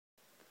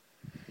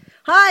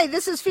Hi,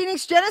 this is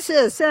Phoenix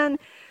Genesis, and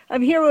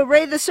I'm here with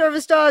Ray the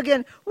Service Dog,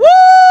 and woo!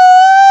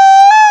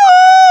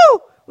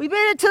 We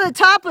made it to the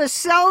top of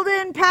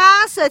Seldon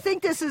Pass. I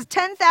think this is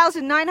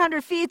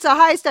 10,900 feet. It's the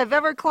highest I've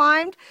ever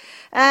climbed,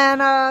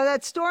 and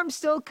that storm's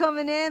still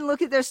coming in.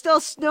 Look, there's still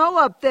snow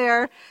up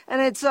there,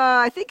 and it's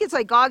I think it's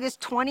like August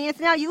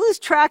 20th now. You lose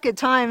track of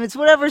time. It's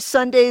whatever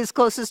Sunday is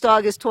closest to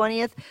August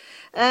 20th.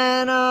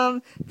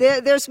 And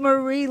there's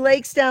Marie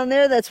Lakes down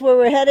there. That's where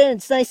we're headed.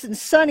 It's nice and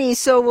sunny,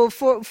 so we'll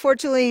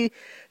fortunately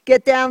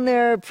get down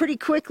there pretty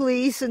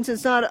quickly since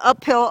it's not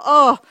uphill.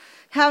 Oh,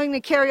 having to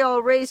carry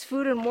all Ray's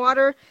food and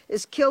water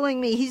is killing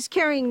me. He's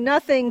carrying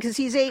nothing because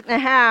he's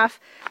 8.5,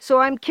 so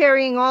I'm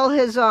carrying all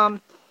his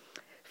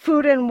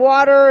food and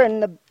water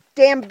and the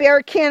damn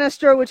bear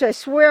canister, which I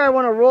swear I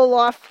want to roll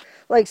off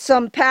like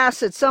some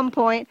pass at some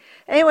point.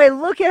 Anyway,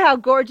 look at how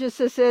gorgeous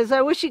this is.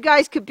 I wish you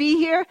guys could be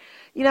here.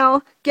 You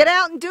know, get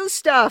out and do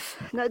stuff.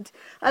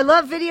 I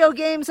love video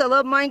games. I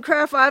love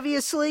Minecraft,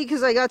 obviously,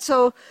 because I got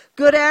so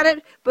good at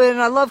it. But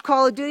I love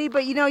Call of Duty.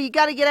 But, you know, you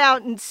got to get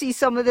out and see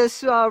some of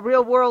this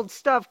real-world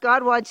stuff.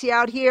 God wants you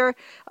out here.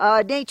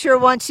 Nature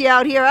wants you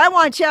out here. I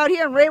want you out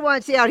here, and Ray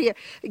wants you out here.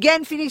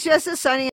 Again, Phoenix Justice signing